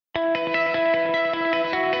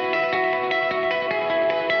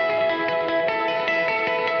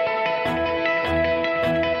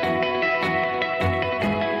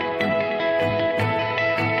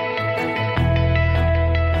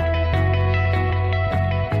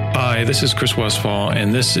Hi, this is Chris Westfall,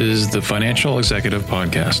 and this is the Financial Executive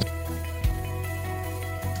Podcast.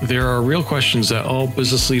 There are real questions that all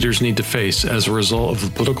business leaders need to face as a result of the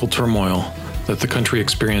political turmoil that the country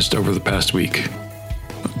experienced over the past week.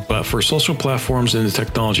 But for social platforms in the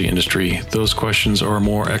technology industry, those questions are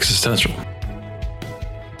more existential.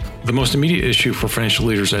 The most immediate issue for financial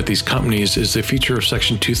leaders at these companies is the future of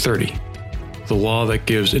Section 230, the law that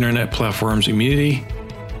gives internet platforms immunity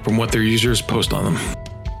from what their users post on them.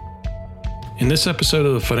 In this episode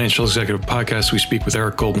of the Financial Executive Podcast, we speak with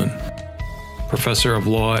Eric Goldman, professor of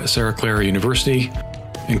law at Santa Clara University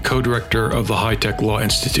and co-director of the High Tech Law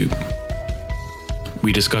Institute.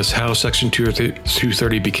 We discuss how Section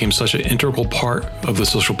 230 became such an integral part of the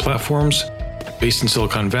social platforms based in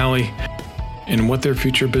Silicon Valley and what their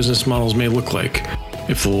future business models may look like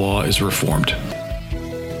if the law is reformed.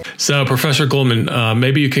 So, Professor Goldman,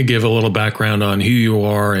 maybe you could give a little background on who you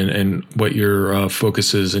are and what your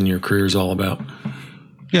focus is and your career is all about.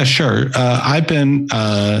 Yeah, sure. I'm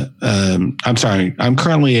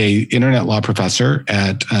currently an internet law professor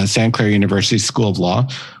at Santa Clara University School of Law,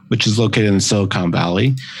 which is located in Silicon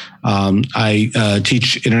Valley. I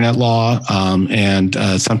teach internet law and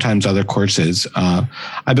sometimes other courses.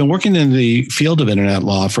 I've been working in the field of internet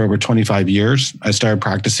law for over 25 years. I started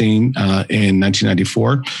practicing in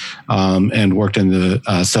 1994 and worked in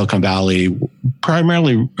the Silicon Valley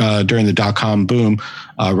primarily during the dot-com boom,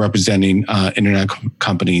 representing internet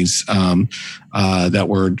companies that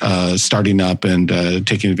were starting up and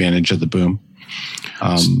taking advantage of the boom.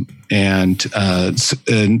 And I,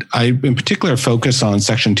 in particular, focus on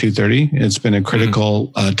Section 230. It's been a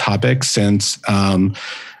critical topic since the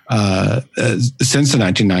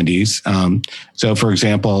 1990s. So, for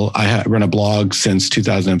example, I run a blog since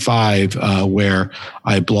 2005 where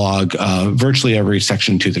I blog virtually every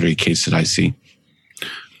Section 230 case that I see.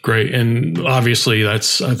 Great. And obviously,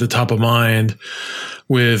 that's at the top of mind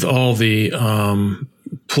with all the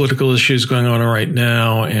political issues going on right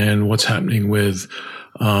now and what's happening with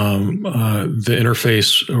the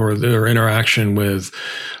interface or their interaction with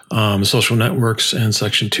social networks and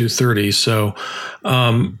Section 230. So,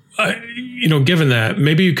 given that,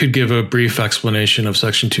 maybe you could give a brief explanation of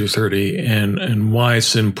Section 230 and why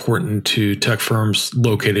it's important to tech firms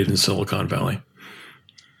located in Silicon Valley.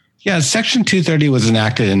 Yeah, Section 230 was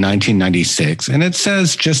enacted in 1996, and it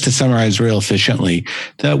says, just to summarize real efficiently,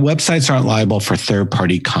 that websites aren't liable for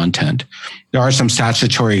third-party content. There are some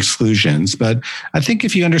statutory exclusions, but I think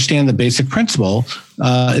if you understand the basic principle,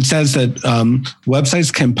 it says that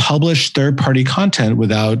websites can publish third-party content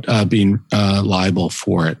without being liable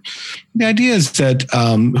for it. The idea is that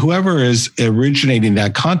whoever is originating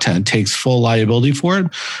that content takes full liability for it,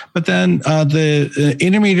 but then the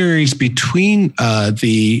intermediaries between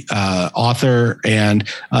the author and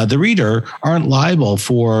the reader aren't liable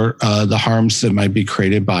for the harms that might be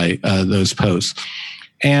created by those posts.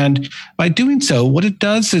 And by doing so, what it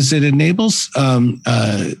does is it enables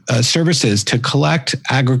services to collect,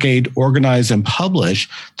 aggregate, organize, and publish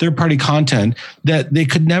third-party content that they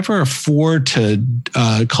could never afford to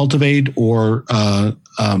cultivate or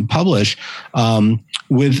publish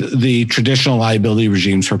with the traditional liability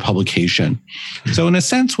regimes for publication. So in a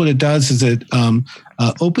sense, what it does is it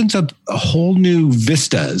opens up a whole new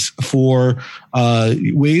vistas for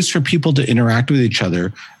ways for people to interact with each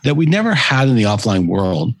other that we never had in the offline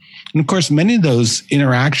world. And of course, many of those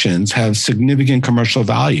interactions have significant commercial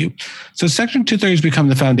value. So Section 230 has become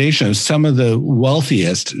the foundation of some of the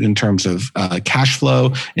wealthiest in terms of cash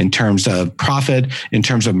flow, in terms of profit, in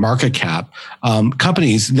terms of market cap,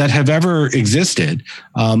 companies that have ever existed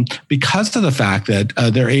because of the fact that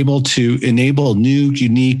they're able to enable new,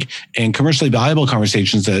 unique, and commercially valuable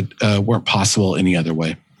conversations that weren't possible any other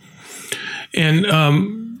way. And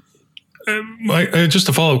just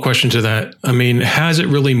a follow-up question to that. I mean, has it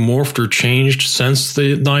really morphed or changed since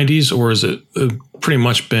the 90s, or has it pretty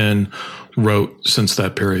much been rote since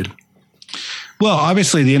that period? Well,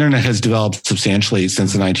 obviously, the internet has developed substantially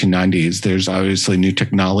since the 1990s. There's obviously new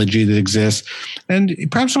technology that exists. And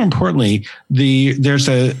perhaps more importantly, there's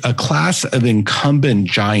a class of incumbent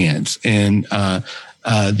giants in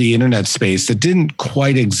the internet space that didn't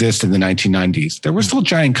quite exist in the 1990s. There were still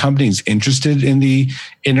giant companies interested in the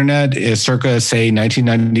internet circa, say,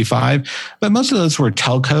 1995, but most of those were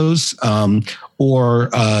telcos or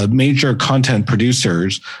major content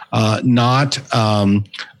producers, not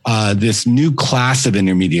this new class of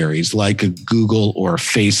intermediaries like a Google or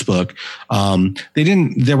Facebook.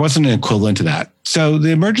 There wasn't an equivalent to that. So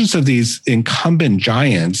the emergence of these incumbent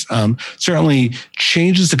giants certainly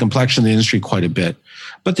changes the complexion of the industry quite a bit.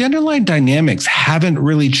 But the underlying dynamics haven't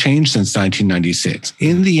really changed since 1996.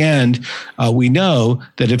 In the end, we know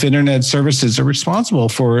that if internet services are responsible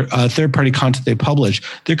for third-party content they publish,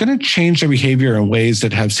 they're going to change their behavior in ways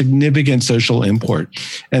that have significant social import.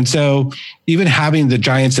 And so even having the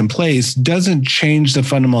giants in place doesn't change the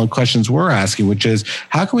fundamental questions we're asking, which is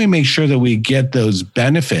how can we make sure that we get those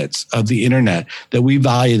benefits of the internet that we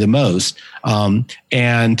value the most? And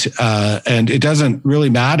it doesn't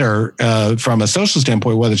really matter from a social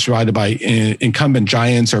standpoint whether it's provided by incumbent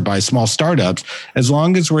giants or by small startups, as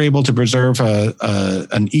long as we're able to preserve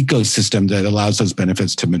an ecosystem that allows those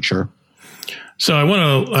benefits to mature. So I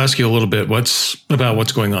want to ask you a little bit about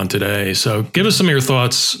what's going on today. So give us some of your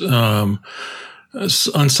thoughts on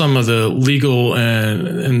some of the legal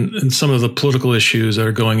and some of the political issues that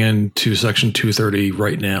are going into Section 230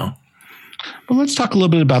 right now. Well, let's talk a little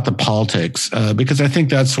bit about the politics, because I think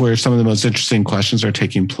that's where some of the most interesting questions are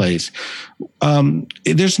taking place.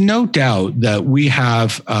 There's no doubt that we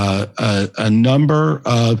have a number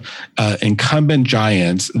of incumbent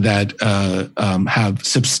giants that have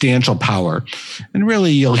substantial power. And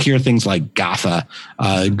really, you'll hear things like GAFA,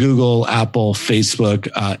 Google, Apple, Facebook,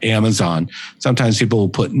 Amazon. Sometimes people will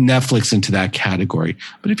put Netflix into that category.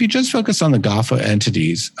 But if you just focus on the GAFA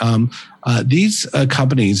entities, these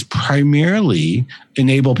companies primarily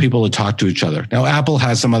enable people to talk to each other. Now, Apple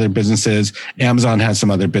has some other businesses, Amazon has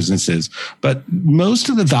some other businesses, but most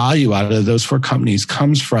of the value out of those four companies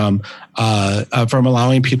comes from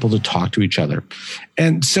allowing people to talk to each other.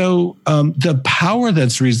 And so the power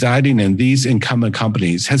that's residing in these incumbent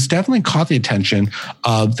companies has definitely caught the attention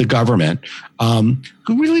of the government,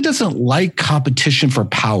 who really doesn't like competition for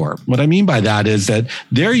power. What I mean by that is that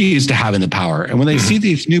they're used to having the power. And when they see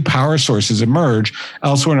these new power sources emerge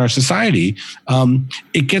elsewhere in our society,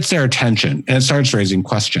 it gets their attention and it starts raising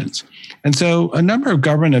questions. And so a number of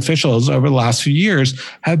government officials over the last few years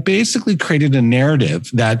have basically created a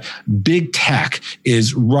narrative that big tech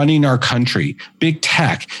is running our country. Big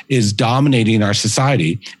tech is dominating our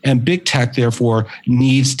society, and big tech, therefore,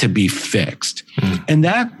 needs to be fixed. And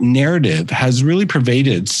that narrative has really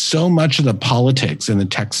pervaded so much of the politics in the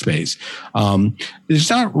tech space. There's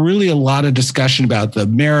not really a lot of discussion about the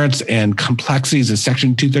merits and complexities of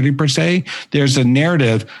Section 230 per se. There's a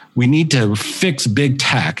narrative, we need to fix big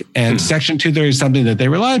tech, and Section 230 is something that they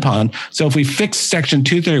rely upon. So if we fix Section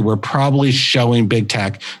 230, we're probably showing big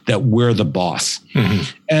tech that we're the boss.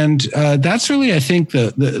 And that's really, I think,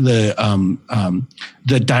 the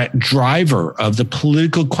driver of the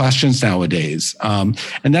political questions nowadays. And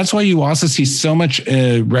that's why you also see so much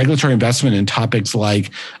regulatory investment in topics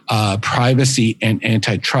like privacy and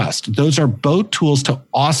antitrust. Those are both tools to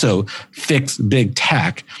also fix big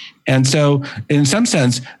tech. And so in some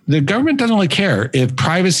sense, the government doesn't really care if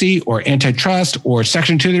privacy or antitrust or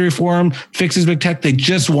Section 230 reform fixes big tech. They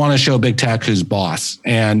just want to show big tech who's boss.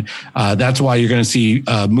 And that's why you're going to see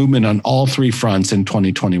movement on all three fronts in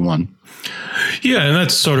 2021. Yeah, and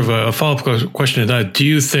that's sort of a follow-up question to that. Do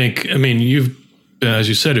you think, I mean, you've, as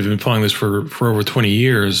you said, you've been following this for over 20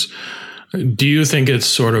 years. Do you think it's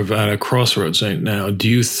sort of at a crossroads right now? Do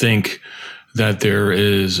you think that there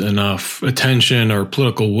is enough attention or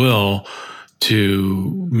political will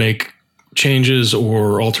to make changes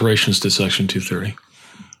or alterations to Section 230?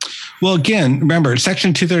 Well, again, remember,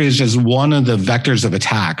 Section 230 is just one of the vectors of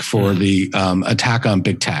attack for the attack on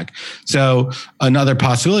big tech. So another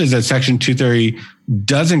possibility is that Section 230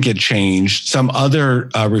 doesn't get changed, some other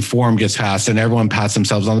reform gets passed, and everyone pats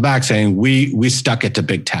themselves on the back saying, we stuck it to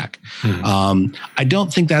big tech. I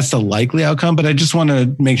don't think that's the likely outcome, but I just want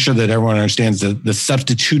to make sure that everyone understands the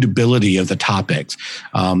substitutability of the topics.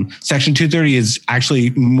 Section 230 is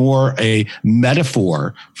actually more a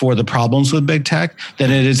metaphor for the problems with big tech than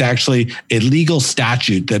it is actually a legal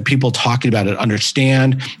statute that people talking about it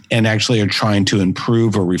understand and actually are trying to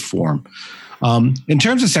improve or reform. In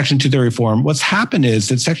terms of Section 230 reform, what's happened is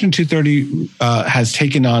that Section 230 has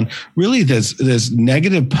taken on really this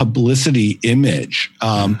negative publicity image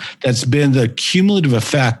that's been the cumulative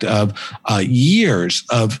effect of years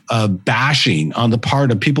of bashing on the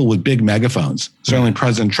part of people with big megaphones. Certainly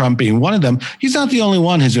President Trump being one of them. He's not the only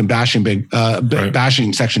one who's been bashing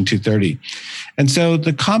bashing Section 230. And so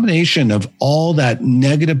the combination of all that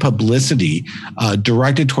negative publicity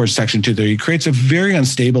directed towards Section 230 creates a very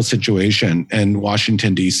unstable situation in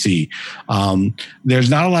Washington, D.C. There's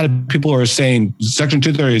not a lot of people who are saying Section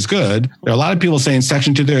 230 is good. There are a lot of people saying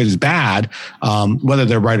Section 230 is bad, whether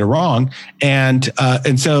they're right or wrong. And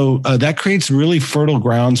so that creates really fertile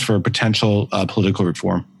grounds for potential political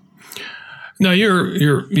reform. Now,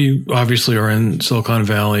 you obviously are in Silicon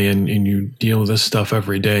Valley and you deal with this stuff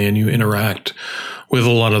every day, and you interact with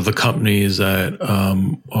a lot of the companies that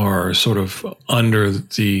are sort of under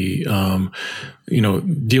the,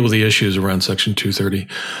 deal with the issues around Section 230.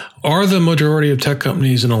 Are the majority of tech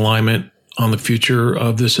companies in alignment on the future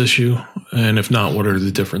of this issue? And if not, what are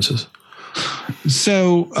the differences?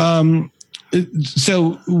 So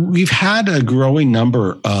we've had a growing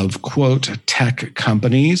number of, quote, tech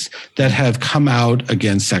companies that have come out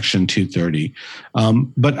against Section 230.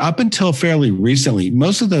 But up until fairly recently,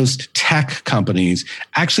 most of those tech companies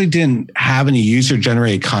actually didn't have any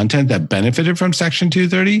user-generated content that benefited from Section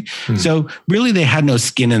 230. So really, they had no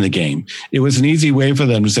skin in the game. It was an easy way for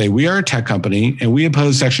them to say, we are a tech company and we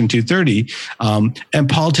oppose Section 230. And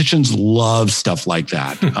politicians love stuff like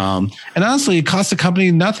that. And honestly, it costs the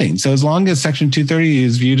company nothing. So as long as Section 230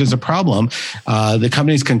 is viewed as a problem, the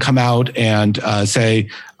companies can come out and say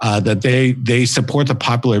that they support the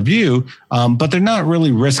popular view, but they're not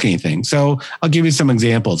really risking anything. So I'll give you some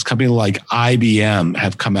examples. Companies like IBM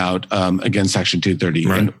have come out against Section 230,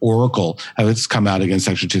 right, and Oracle has come out against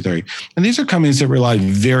Section 230. And these are companies that rely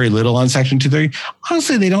very little on Section 230.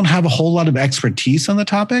 Honestly, they don't have a whole lot of expertise on the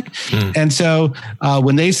topic. And so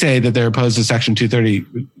when they say that they're opposed to Section 230,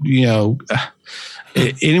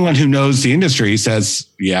 anyone who knows the industry says,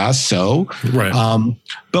 yeah, so. Right.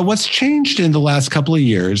 But what's changed in the last couple of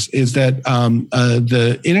years is that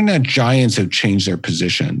the internet giants have changed their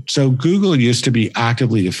position. So Google used to be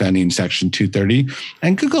actively defending Section 230,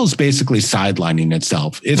 and Google's basically sidelining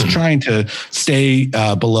itself. It's trying to stay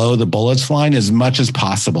below the bullets line as much as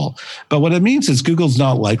possible. But what it means is Google's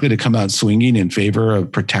not likely to come out swinging in favor of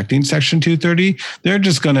protecting Section 230. They're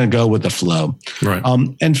just going to go with the flow. Right.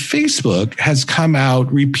 And Facebook has come out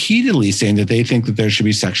repeatedly saying that they think that there should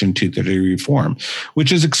be Section 230 reform,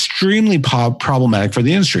 which is extremely problematic for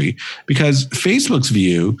the industry, because Facebook's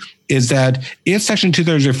view is that if Section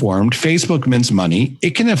 230 is reformed, Facebook mints money.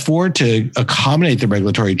 It can afford to accommodate the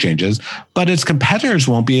regulatory changes, but its competitors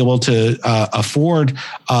won't be able to afford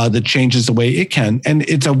the changes the way it can. And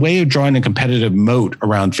it's a way of drawing a competitive moat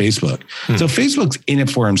around Facebook. So Facebook's in it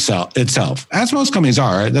for itself, as most companies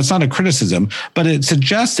are. That's not a criticism, but it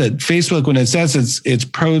suggests that Facebook, when it says it's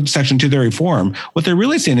pro Section 230 reform, what they're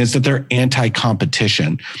really saying is that they're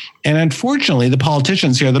anti-competition. And unfortunately, the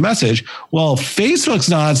politicians hear the message, well, Facebook's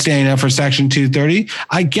not standing up for Section 230.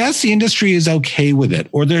 I guess the industry is okay with it,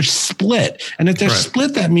 or they're split. And if they're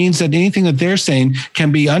split, that means that anything that they're saying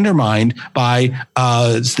can be undermined by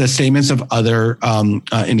the statements of other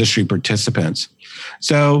industry participants.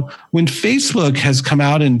 So when Facebook has come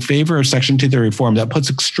out in favor of Section 230 reform, that puts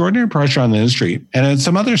extraordinary pressure on the industry. And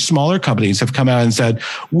some other smaller companies have come out and said,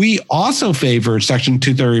 we also favor Section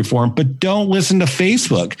 230 reform, but don't listen to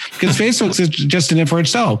Facebook, because Facebook's just in it for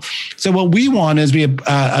itself. So what we want is be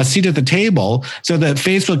a seat at the table so that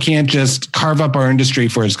Facebook can't just carve up our industry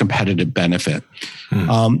for its competitive benefit.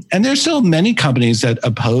 And there's still many companies that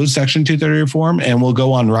oppose Section 230 reform and will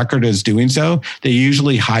go on record as doing so. They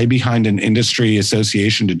usually hide behind an industry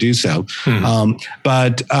association to do so.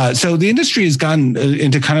 So the industry has gotten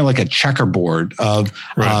into kind of like a checkerboard of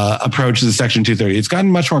approach to the Section 230. It's gotten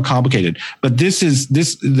much more complicated. But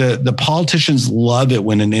the politicians love it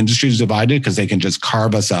when an industry is divided, because they can just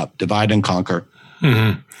carve us up, divide and conquer.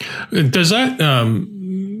 Does that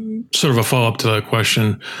sort of a follow-up to that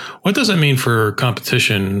question, what does that mean for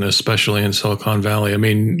competition, especially in Silicon Valley? I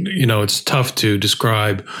mean, it's tough to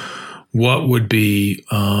describe what would be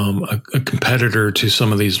a competitor to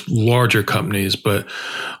some of these larger companies, but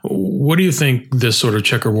what do you think this sort of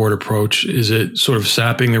checkerboard approach, is it sort of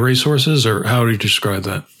sapping the resources, or how do you describe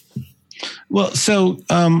that? Well, so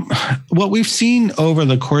what we've seen over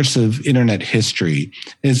the course of internet history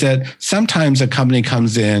is that sometimes a company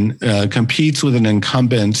comes in, competes with an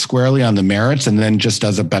incumbent squarely on the merits, and then just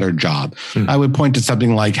does a better job. I would point to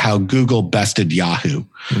something like how Google bested Yahoo.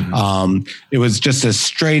 It was just a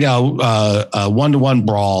straight out one-to-one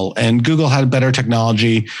brawl, and Google had better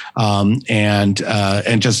technology and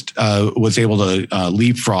just was able to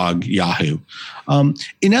leapfrog Yahoo.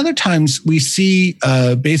 In other times, we see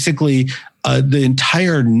basically the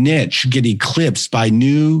entire niche get eclipsed by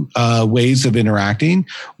new ways of interacting,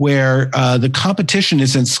 where the competition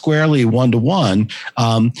isn't squarely one-to-one.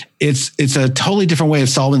 It's a totally different way of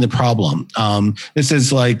solving the problem. This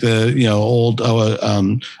is like the old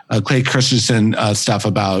Clay Christensen stuff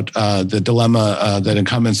about the dilemma that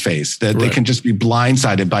incumbents face, that they can just be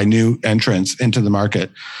blindsided by new entrants into the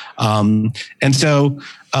market. And so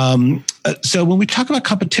So when we talk about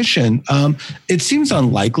competition, it seems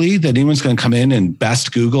unlikely that anyone's going to come in and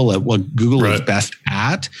best Google at what Google is best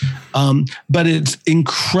at. But it's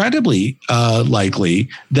incredibly likely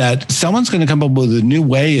that someone's going to come up with a new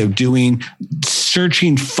way of doing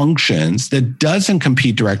searching functions that doesn't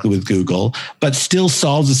compete directly with Google, but still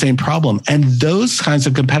solves the same problem. And those kinds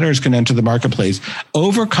of competitors can enter the marketplace,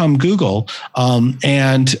 overcome Google,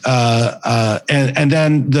 and then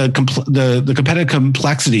the competitive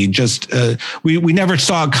complexity just we never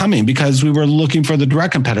saw it coming because we were looking for the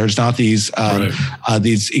direct competitors, not these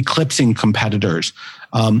eclipsing competitors.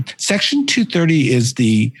 Section 230 is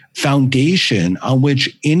the foundation on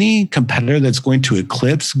which any competitor that's going to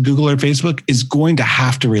eclipse Google or Facebook is going to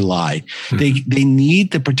have to rely. They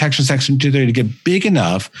need the protection Section 230 to get big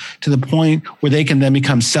enough to the point where they can then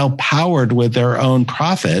become self-powered with their own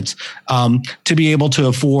profits to be able to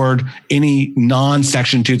afford any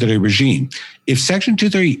non-Section 230 regime. If Section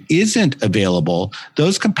 230 isn't available,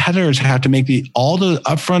 those competitors have to make all the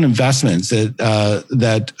upfront investments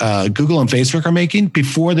that Google and Facebook are making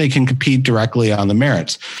before they can compete directly on the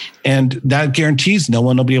merits. And that guarantees no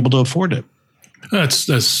one will be able to afford it.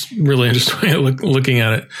 That's really interesting way of looking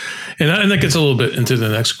at it. And that gets a little bit into the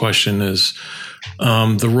next question is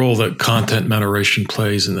the role that content moderation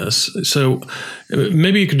plays in this. So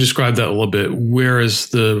maybe you could describe that a little bit. Where is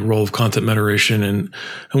the role of content moderation and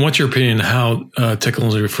what's your opinion how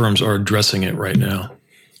technology firms are addressing it right now?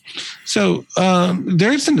 So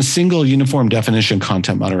there isn't a single uniform definition of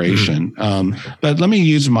content moderation, but let me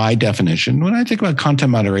use my definition. When I think about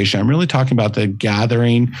content moderation, I'm really talking about the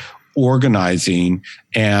gathering, organizing,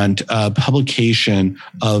 and publication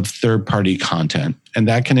of third-party content. And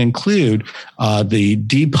that can include the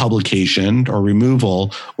depublication or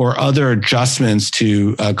removal or other adjustments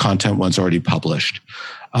to content once already published.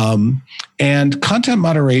 And content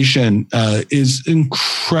moderation is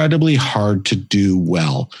incredibly hard to do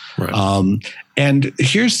well. Right. And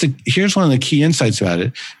here's one of the key insights about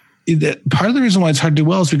it. Part of the reason why it's hard to do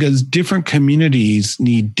well is because different communities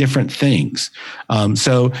need different things.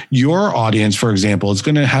 So your audience, for example, is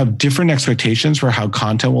going to have different expectations for how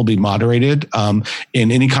content will be moderated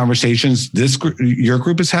in any conversations your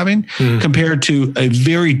group is having compared to a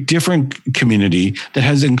very different community that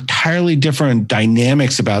has entirely different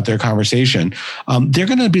dynamics about their conversation. They're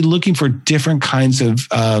going to be looking for different kinds of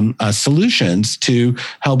solutions to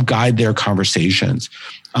help guide their conversations.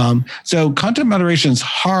 So content moderation is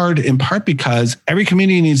hard in part because every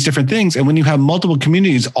community needs different things. And when you have multiple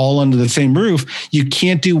communities all under the same roof, you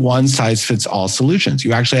can't do one size fits all solutions.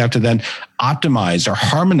 You actually have to then optimize or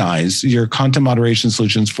harmonize your content moderation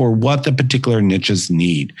solutions for what the particular niches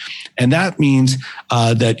need. And that means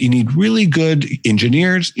that you need really good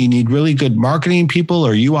engineers, you need really good marketing people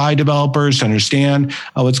or UI developers to understand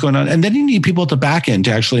what's going on. And then you need people at the back end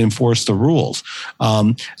to actually enforce the rules.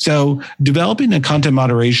 So developing a content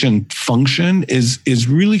moderation function is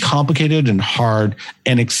really complicated and hard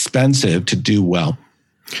and expensive to do well.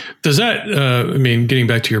 Does that, getting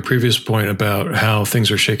back to your previous point about how things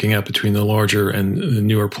are shaking out between the larger and the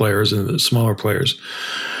newer players and the smaller players,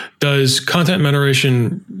 does content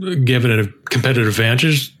moderation give it a competitive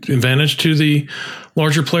advantage to the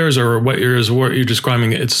larger players, or what you're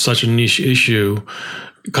describing? It's such a niche issue.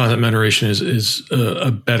 Content moderation is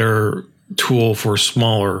a better tool for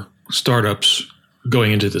smaller startups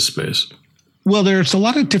going into this space. Well, there's a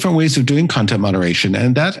lot of different ways of doing content moderation,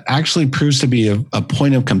 and that actually proves to be a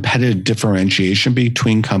point of competitive differentiation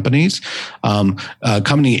between companies.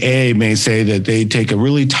 Company A may say that they take a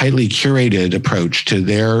really tightly curated approach to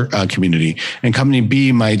their community, and company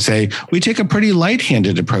B might say, we take a pretty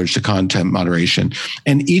light-handed approach to content moderation.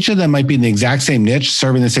 And each of them might be in the exact same niche,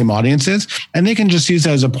 serving the same audiences, and they can just use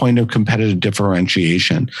that as a point of competitive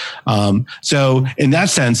differentiation. So in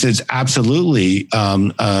that sense, it's absolutely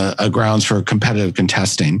a grounds for competitive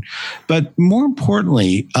contesting. But more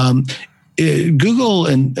importantly, Google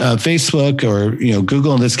and Facebook, or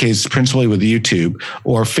Google in this case, principally with YouTube,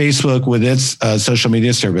 or Facebook with its social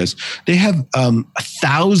media service, they have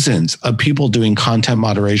thousands of people doing content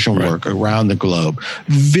moderation work around the globe.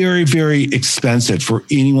 Very, very expensive for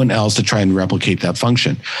anyone else to try and replicate that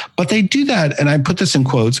function. But they do that, and I put this in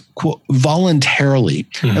quotes, voluntarily,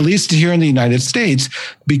 at least here in the United States,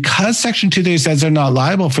 because Section 230 says they're not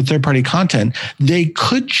liable for third-party content. They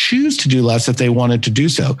could choose to do less if they wanted to do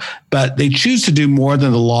so, but they choose to do more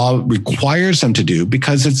than the law requires them to do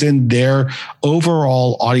because it's in their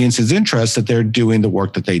overall audience's interest that they're doing the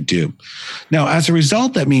work that they do. Now, as a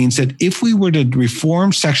result, that means that if we were to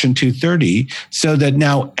reform Section 230 so that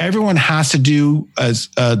now everyone has to do as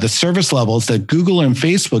the service levels that Google and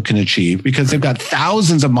Facebook can achieve because they've got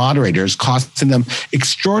thousands of moderators costing them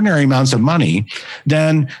extraordinary amounts of money,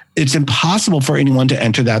 then it's impossible for anyone to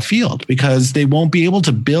enter that field because they won't be able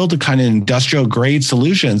to build the kind of industrial grade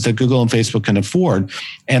solutions that Google and Facebook can afford.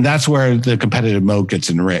 And that's where the competitive moat gets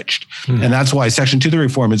enriched. And that's why Section 230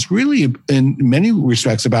 reform is really, in many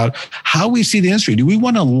respects, about how we see the industry. Do we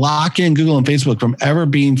want to lock in Google and Facebook from ever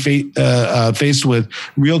being faced with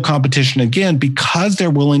real competition again because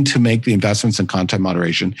they're willing to make the investments in content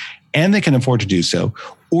moderation and they can afford to do so?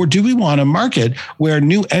 Or do we want a market where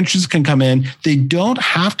new entrants can come in? They don't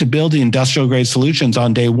have to build the industrial grade solutions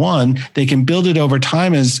on day one. They can build it over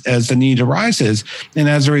time as the need arises. And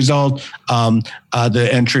as a result, the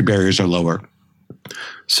entry barriers are lower.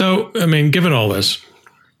 So, I mean, given all this,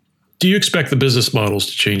 do you expect the business models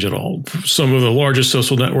to change at all? Some of the largest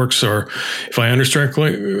social networks are, if I understand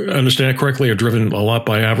correctly, are driven a lot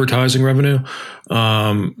by advertising revenue.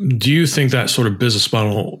 Do you think that sort of business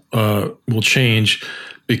model will change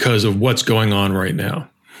because of what's going on right now?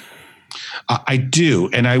 I do,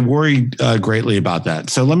 and I worry greatly about that.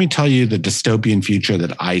 So let me tell you the dystopian future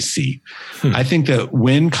that I see. I think that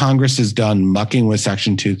when Congress is done mucking with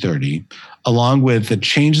Section 230, along with the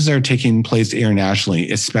changes that are taking place internationally,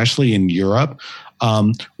 especially in Europe,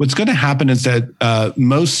 what's going to happen is that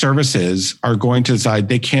most services are going to decide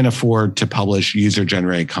they can't afford to publish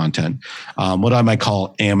user-generated content, what I might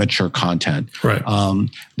call amateur content. Right.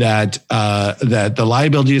 That the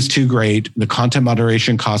liability is too great, the content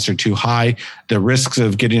moderation costs are too high, the risks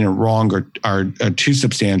of getting it wrong are too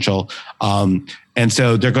substantial. And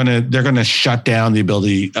so they're going to shut down the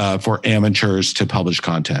ability for amateurs to publish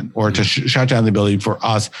content or to shut down the ability for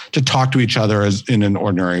us to talk to each other as in an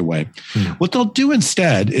ordinary way. What they'll do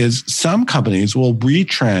instead is some companies will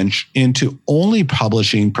retrench into only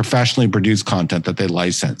publishing professionally produced content that they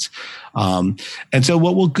license. And so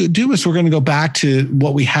what we'll do is we're going to go back to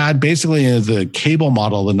what we had basically as the cable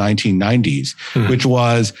model of the 1990s, which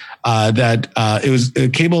was that it was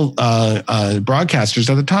cable broadcasters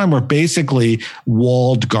at the time were basically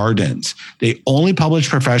walled gardens. They only published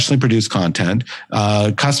professionally produced content.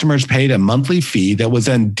 Customers paid a monthly fee that was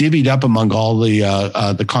then divvied up among all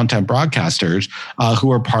the content broadcasters who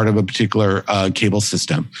were part of a particular cable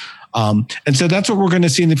system. And so that's what we're going to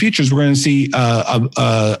see in the future is we're going to see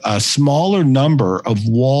a smaller number of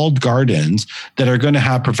walled gardens that are going to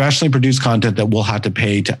have professionally produced content that we'll have to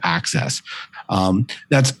pay to access.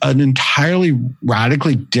 That's an entirely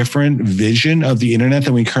radically different vision of the internet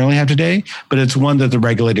than we currently have today, but it's one that the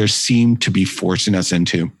regulators seem to be forcing us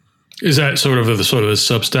into. Is that sort of a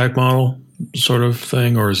Substack model sort of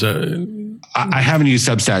thing, or is that? I haven't used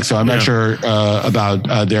Substack, so I'm not sure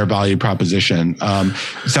about their value proposition.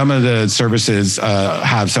 Some of the services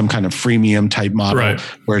have some kind of freemium type model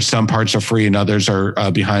where some parts are free and others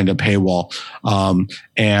are behind a paywall.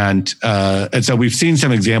 And so we've seen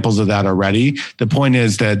some examples of that already. The point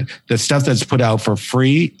is that the stuff that's put out for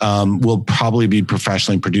free will probably be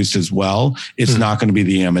professionally produced as well. It's not going to be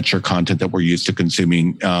the amateur content that we're used to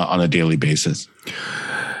consuming on a daily basis.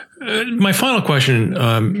 My final question,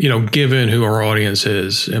 given who our audience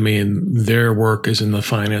is, I mean, their work is in the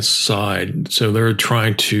finance side. So they're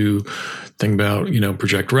trying to think about,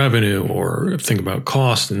 project revenue or think about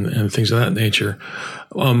cost and things of that nature.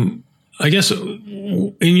 I guess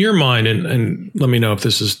in your mind, and let me know if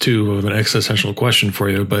this is too of an existential question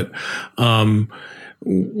for you, but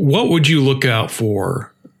what would you look out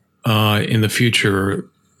for in the future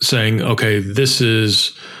saying, okay, this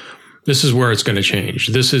is where it's going to change.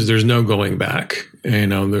 There's no going back.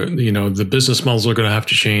 The business models are going to have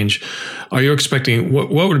to change. Are you expecting what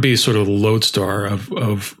would be sort of the lodestar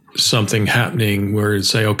of something happening where you'd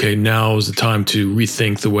say, okay, now is the time to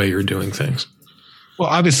rethink the way you're doing things? Well,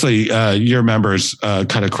 obviously, your members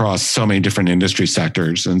cut across so many different industry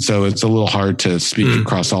sectors. And so it's a little hard to speak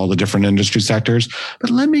across all the different industry sectors. But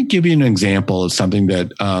let me give you an example of something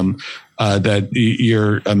that that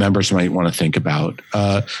your members might want to think about.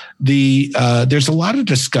 There's a lot of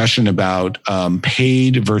discussion about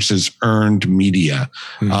paid versus earned media.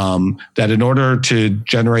 That in order to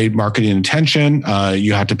generate marketing attention,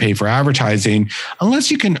 you have to pay for advertising,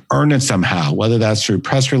 unless you can earn it somehow, whether that's through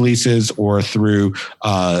press releases or through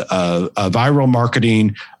viral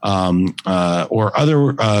marketing or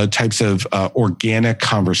other types of organic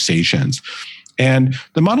conversations. And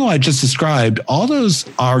the model I just described, all those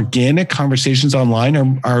organic conversations online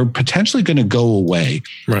are potentially going to go away.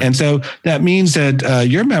 Right. And so that means that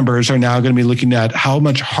your members are now going to be looking at how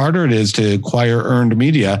much harder it is to acquire earned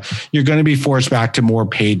media. You're going to be forced back to more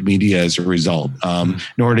paid media as a result. In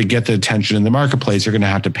order to get the attention in the marketplace, you're going to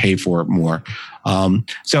have to pay for it more.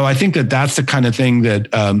 So I think that that's the kind of thing that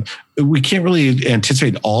we can't really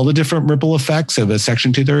anticipate all the different ripple effects of a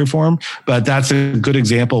Section 230 reform, but that's a good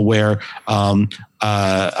example where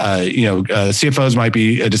CFOs might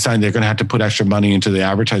be deciding they're going to have to put extra money into the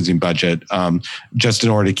advertising budget just in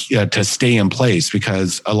order to stay in place,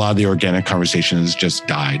 because a lot of the organic conversation has just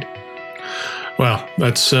died. Wow,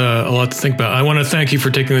 that's a lot to think about. I want to thank you for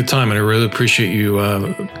taking the time, and I really appreciate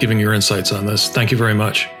you giving your insights on this. Thank you very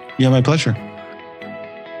much. Yeah, my pleasure.